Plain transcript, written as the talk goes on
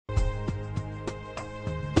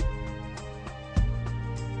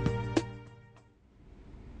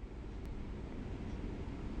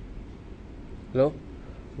Hello,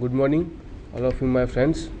 good morning all of you my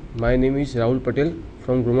friends. My name is Rahul Patel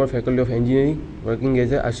from Roma Faculty of Engineering, working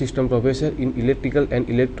as an assistant professor in Electrical and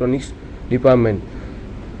Electronics department.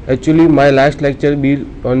 Actually my last lecture will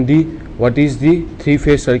on the what is the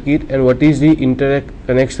three-phase circuit and what is the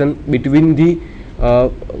interconnection between the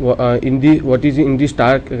in the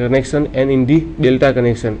star connection and in the delta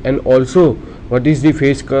connection, and also what is the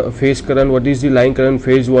phase current, what is the line current,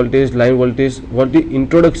 phase voltage, line voltage. What the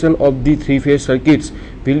introduction of the three-phase circuits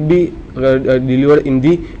will be delivered in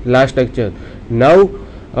the last lecture. Now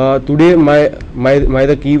today my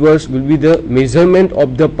the keywords will be the measurement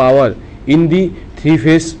of the power in the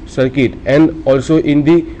three-phase circuit, and also in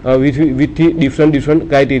the with the different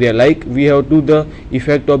criteria, like we have to the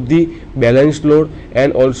effect of the balanced load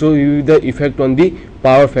and also the effect on the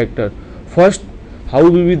power factor. First, how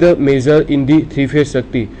will be the measure in the three-phase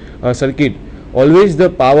circuit? Always the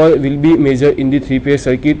power will be measured in the three-phase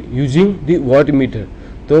circuit using the wattmeter.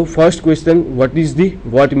 So first question, what is the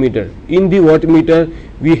wattmeter? In the wattmeter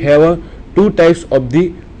we have two types of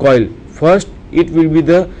the coil. First, it will be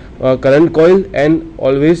the current coil, and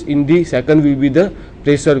always in the second will be the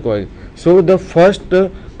pressure coil. So the first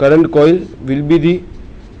current coil will be the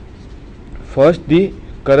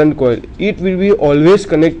current coil. It will be always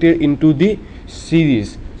connected into the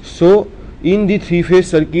series. So in the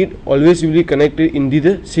three-phase circuit always will be connected in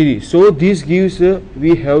the series. So this gives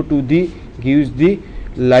we have to gives the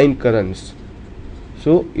line currents.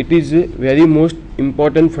 So it is very most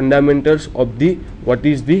important fundamentals of the what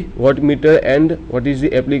is the wattmeter and what is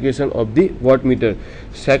the application of the wattmeter.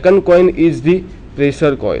 Second coil is the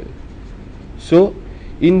pressure coil. So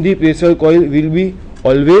in the pressure coil will be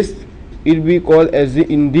always it will be called as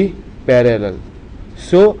the in the parallel.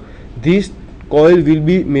 So this coil will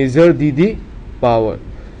be measure the power.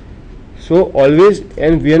 So always,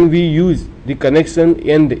 and when we use the connection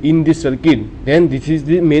and in the circuit, then this is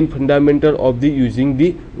the main fundamental of the using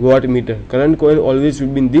the wattmeter. Current coil always will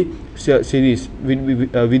be in the series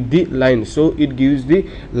with the line, so it gives the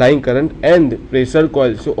line current, and pressure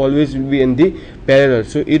coil so always will be in the parallel,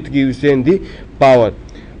 so it gives in the power.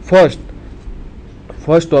 First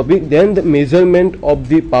topic, then the measurement of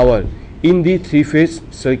the power in the three-phase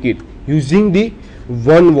circuit using the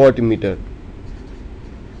 1 wattmeter.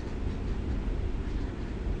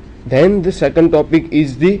 Then the second topic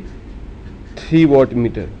is the 3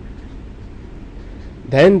 wattmeter.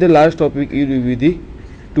 Then the last topic will be the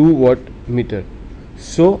 2 wattmeter.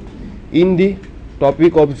 So in the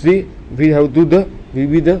topic of the we have to the will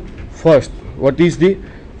be the first, what is the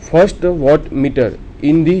first wattmeter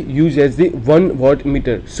in the use as the 1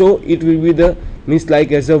 wattmeter. So it will be the means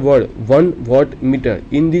like as a word 1 wattmeter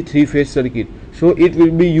in the three-phase circuit. So it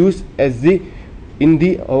will be used as the in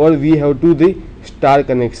the our we have to the star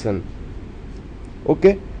connection.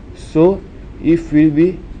 Okay, so if will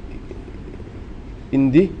be in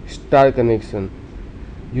the star connection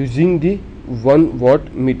using the 1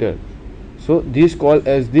 wattmeter, so this called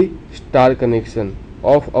as the star connection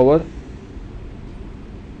of our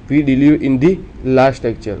we deliver in the last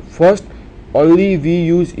lecture. First only we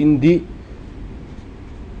use in the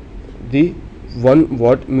 1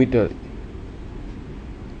 wattmeter,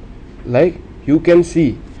 like you can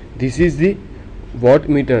see this is the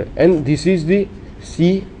wattmeter and this is the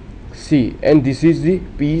CC and this is the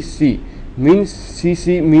PC. Means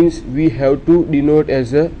CC means we have to denote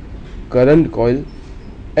as a current coil,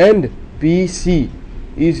 and PC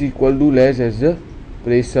is equal to less as a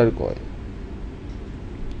pressure coil.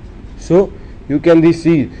 So you can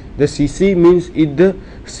see the CC means it the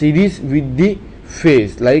series with the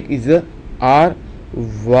phase, like is the R,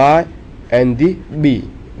 Y and the B.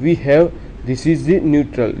 We have this is the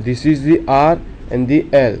neutral, this is the R and the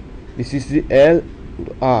L, this is the L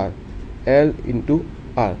R, L into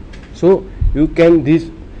R. So you can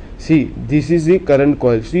see this is the current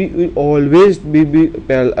coil. See, will always be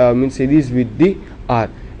means series with the R,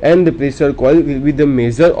 and the pressure coil will be the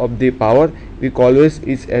measure of the power. We always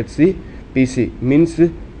is at the PC, means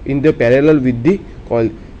in the parallel with the coil.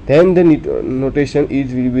 Then the notation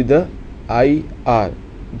is will be the IR,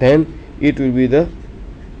 then it will be the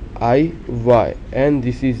IY, and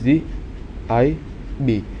this is the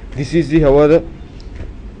IB. This is the our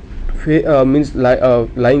means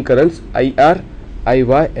line currents IR,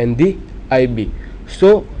 IY and the IB.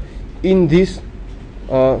 So in this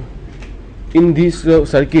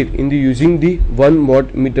circuit in the using the 1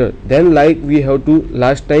 wattmeter, then like we have to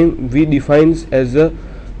last time we defines as a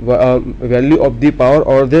value of the power,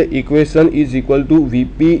 or the equation is equal to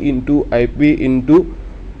Vp into Ip into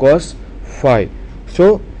cos phi.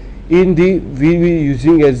 So in the we will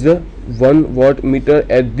using as the 1 wattmeter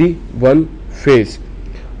at the one phase.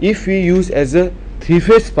 if we use as a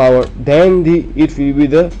three-phase power, then it will be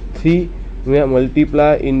the 3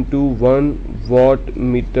 multiply into 1 watt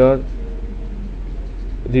meter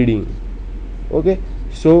reading. Okay,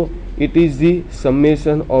 so it is the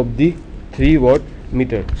summation of the 3 watt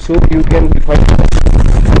meter. So you can define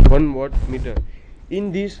 1 watt meter.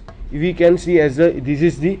 In this we can see as this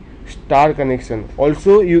is the star connection.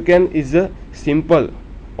 Also you can is a simple,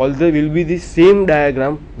 although will be the same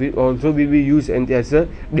diagram, will also will be used as a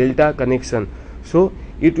delta connection. So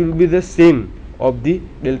it will be the same of the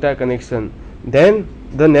delta connection. Then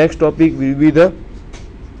the next topic will be the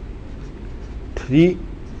 3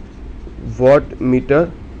 watt meter,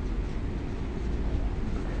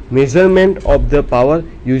 measurement of the power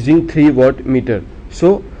using 3 watt meter.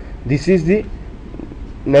 So this is the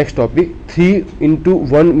next topic, 3 into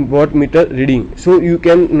 1 watt meter reading. So you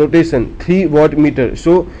can notation 3 watt meter.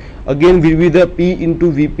 So again will be the P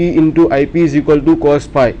into Vp into Ip is equal to cos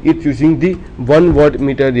phi. It's using the 1 watt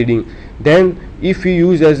meter reading. Then if we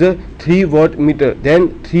use as a 3 watt meter,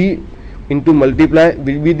 then 3 into multiply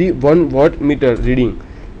will be the 1 watt meter reading.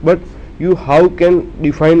 But you how can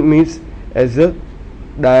define means as a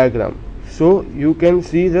diagram. So you can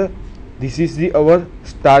see the this is the our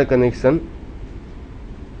star connection.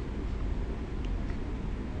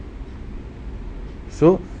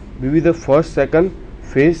 So will be the first second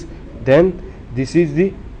phase. Then this is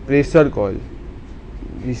the pressure coil,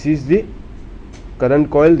 this is the current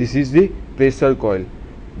coil, this is the pressure coil.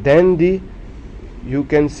 Then you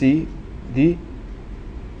can see the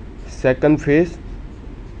second phase,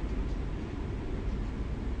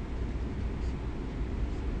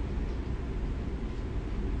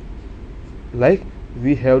 like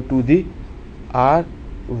we have to the R,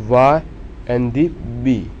 Y and the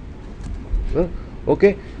B.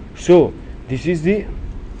 Okay, so this is the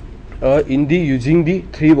in the using the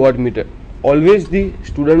 3 watt meter. Always the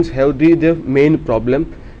students have the main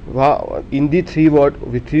problem in the 3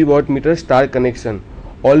 watt meter star connection.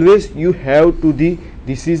 Always you have to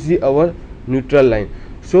this is the our neutral line.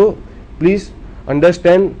 So please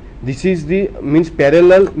understand, this is the means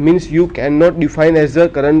parallel means you cannot define as the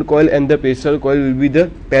current coil and the pressure coil will be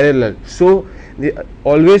the parallel. So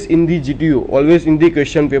always in the GTU, always in the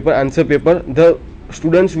question paper, answer paper, the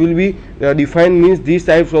students will be define means these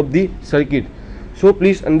types of the circuit. So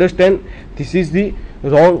please understand, this is the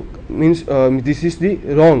wrong means this is the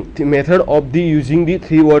wrong method of the using the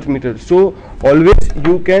 3 watt meter. So always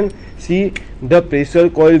you can see the pressure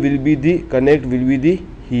coil will be the connect will be the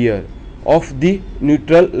here of the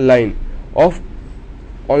neutral line of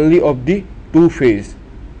only of the 2 phase.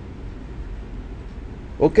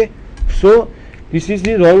 Okay, so this is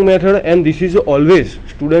the wrong method, and this is always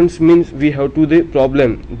students means we have to the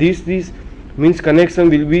problem. This means connection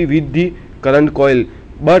will be with the current coil,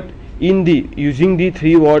 but in the using the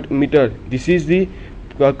 3 watt meter, this is the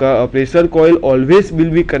pressure coil always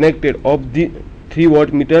will be connected of the 3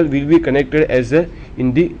 watt meter will be connected as a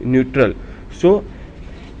in the neutral. So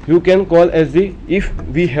you can call as the, if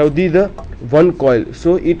we have the one coil,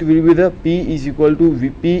 so it will be the P is equal to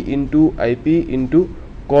Vp into Ip into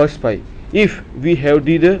cos phi. If we have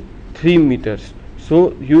the 3 meters,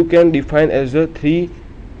 so you can define as a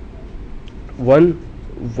 1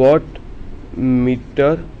 watt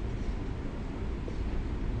meter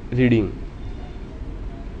reading.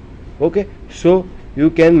 Okay, so you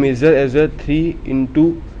can measure as a 3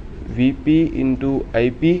 into Vp into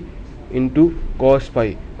Ip into cos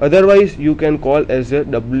phi. Otherwise you can call as a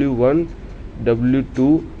W1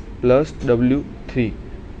 W2 plus W3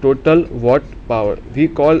 total watt power. We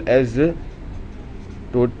call as a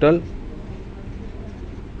total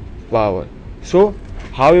power. So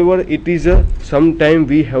however it is a sometime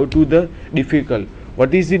we have to the difficult.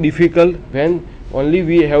 What is the difficult? When only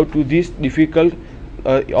we have to this difficult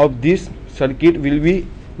of this circuit will be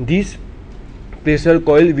this pressure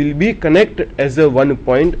coil will be connected as a one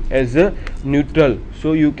point as a neutral.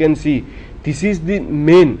 So you can see this is the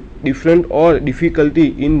main different or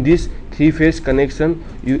difficulty in this 3-phase connection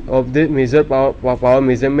of the measure power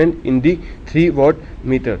measurement in the 3 watt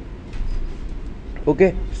meter.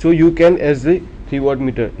 Okay, so you can as the 3 watt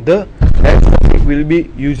meter. The next topic will be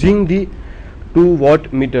using the 2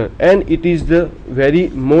 watt meter, and it is the very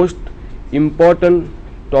most important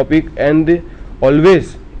topic, and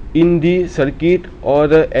always in the circuit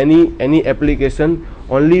or any application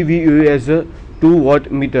only we use as a 2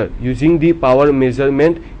 watt meter using the power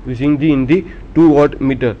measurement using the in the 2 watt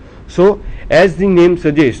meter. So as the name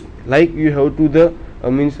suggests, like you have to the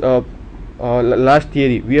last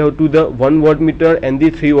theory, we have to the 1 watt meter and the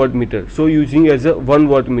 3 watt meter. So using as a 1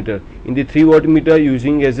 watt meter, in the 3 watt meter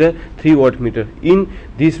using as a 3 watt meter. In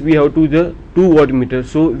this we have to the 2 watt meter,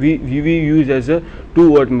 so we will use as a 2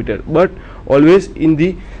 watt meter. But always in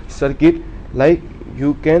the circuit, like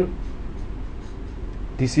you can,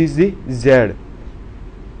 this is the Z,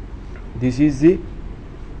 this is the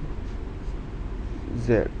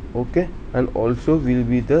Z, okay, and also will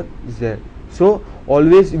be the Z. So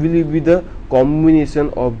always will be the combination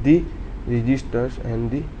of the resistors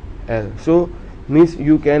and the L. So means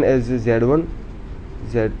you can as the Z1,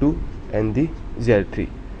 Z2 and the Z3.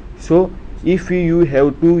 So if you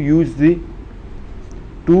have to use the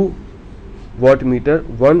 2 watt meter,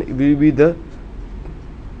 one will be the,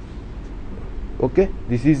 okay,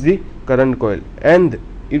 this is the current coil and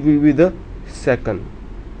it will be the second.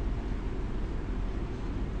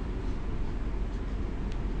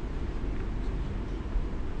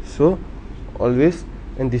 So always,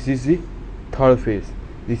 and this is the third phase,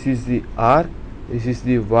 this is the R, this is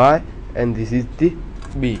the Y and this is the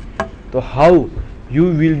B. So how you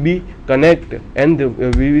will be connect and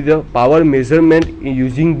will be the power measurement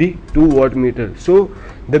using the 2 watt meter. So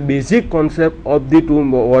the basic concept of the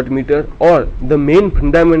 2 watt meter or the main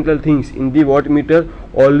fundamental things in the watt meter,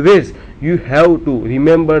 always you have to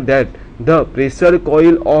remember that the pressure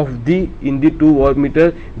coil of the in the 2 watt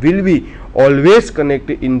meter will be always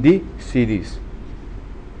connected in the series.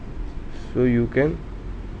 So you can,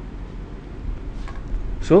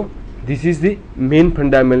 so this is the main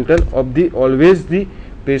fundamental of the, always the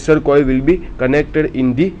pressure coil will be connected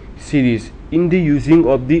in the series in the using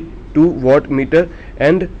of the 2 watt meter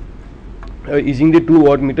and using the 2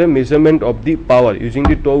 watt meter measurement of the power using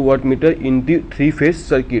the 2 watt meter in the 3-phase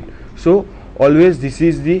circuit. So always this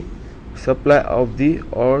is the supply of the,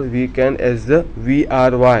 or we can as the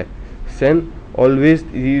VRY, then always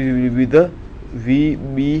it will be the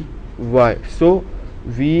VBY. So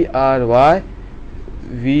VRY,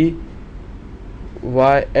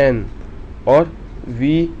 VYN or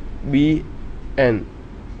VBN,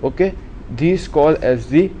 okay, this call as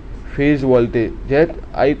the phase voltage that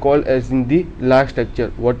I call as in the last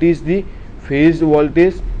lecture. What is the phase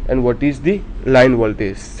voltage and what is the line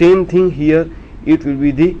voltage? Same thing here, it will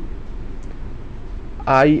be the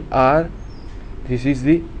IR, this is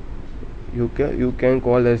the, you can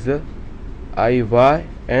call as the IY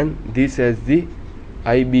and this as the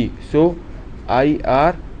IB. So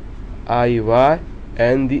IR, IY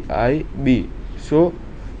and the IB. So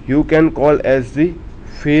you can call as the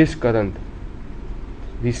phase current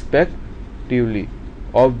respectively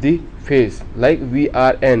of the phase, like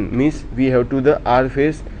VRN means we have to the R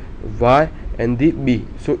phase, Y and the B.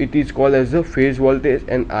 So it is called as the phase voltage,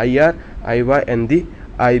 and IR, IY and the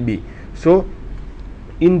IB. So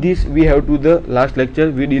in this we have to the last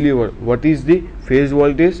lecture we deliver what is the phase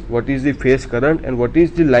voltage, what is the phase current and what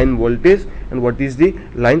is the line voltage and what is the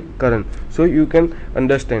line current. So you can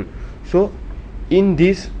understand. So in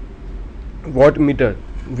this watt meter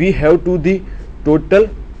we have to the total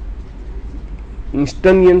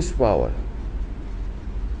instantaneous power,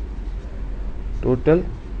 total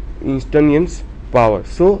instantaneous power.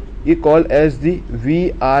 So we call as the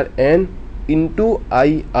VRN into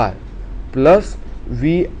IR plus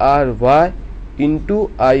VRY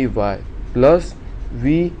into IY plus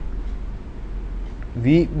VBN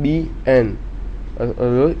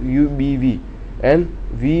UBV and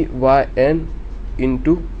VYN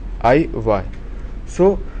into IY.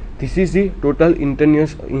 So this is the total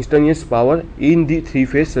instantaneous power in the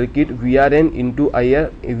 3-phase circuit, VRN into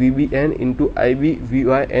IR, VBN into IB,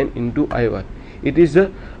 VYN into IY. It is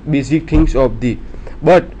the basic things of the,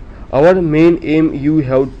 but our main aim you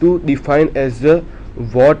have to define as the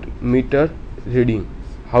watt meter reading.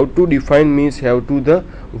 How to define means have to the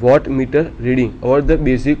watt meter reading or the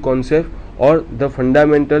basic concept or the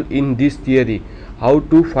fundamental in this theory. How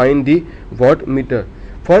to find the watt meter?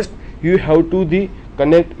 First you have to the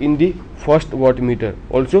connect in the first watt meter.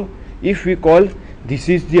 Also if we call this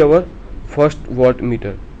is the our first watt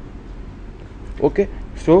meter, okay,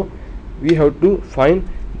 so we have to find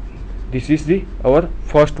this is the our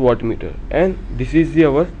first watt meter and this is the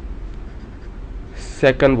our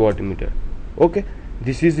second watt meter, okay,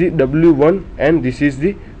 this is the W1 and this is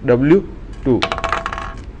the W2,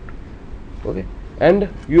 okay. And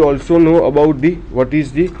you also know about the what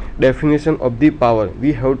is the definition of the power.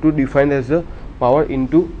 We have to define as a power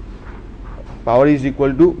into, power is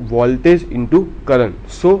equal to voltage into current.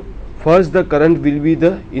 So first the current will be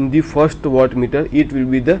the in the first watt meter, it will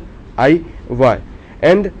be the IY,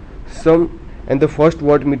 and the first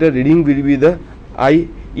watt meter reading will be the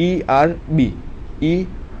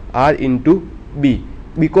ER into B,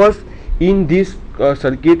 because in this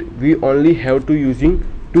circuit we only have to using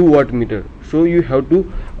 2 wattmeter, so you have to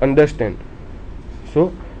understand.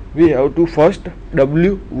 So we have to first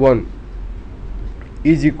W1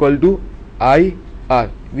 is equal to IR,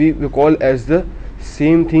 we call as the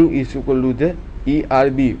same thing is equal to the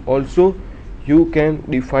ERB, also you can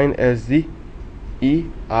define as the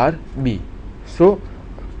ERB. So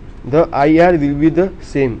the IR will be the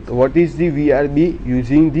same. What is the VRB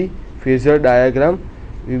using the phasor diagram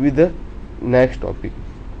will be the next topic.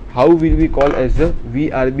 How will we call as the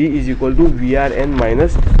VRB is equal to VRN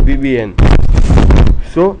minus VBN.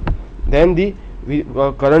 So then the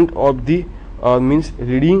current of the means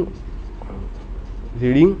reading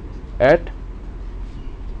at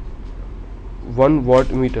 1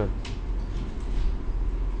 wattmeter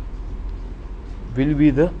will be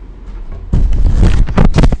the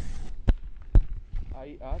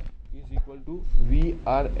IR is equal to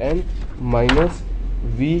VRN minus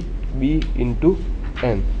VB into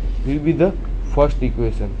N, will be the first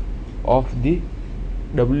equation of the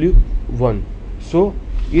W1. So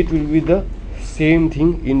it will be the same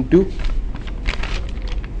thing into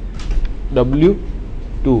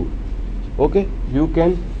W2. Okay, you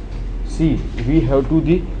can see we have to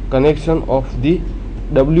the connection of the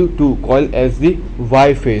W2 coil as the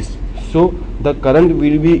Y phase, so the current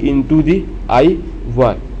will be into the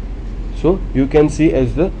IY. So you can see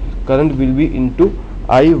as the current will be into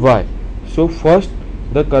IY. So first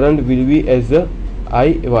the current will be as the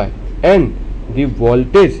IY, and the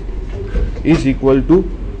voltage is equal to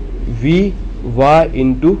VY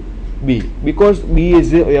into B, because B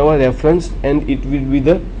is our reference and it will be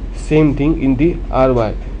the same thing in the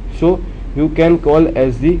RY. So you can call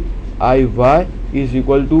as the IY is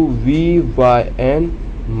equal to VYN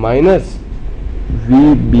minus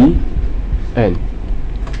VBN.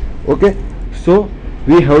 Okay, so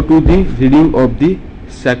we have to the reading of the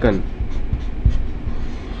second.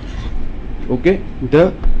 Okay,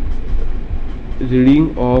 the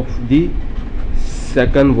reading of the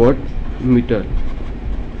second wattmeter.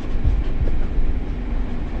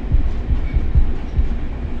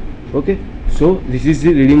 Okay, so this is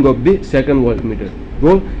the reading of the second wattmeter.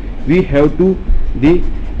 So we have to the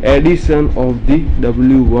addition of the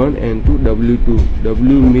W1 and to W2.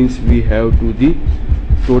 W means we have to the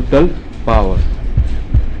total power,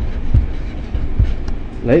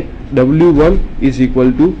 like W1 is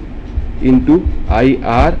equal to into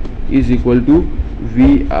IR is equal to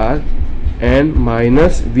VR and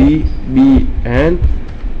minus VBN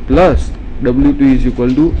plus W2 is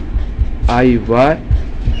equal to IY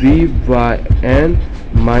VYN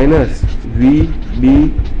minus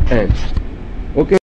VBN. Okay.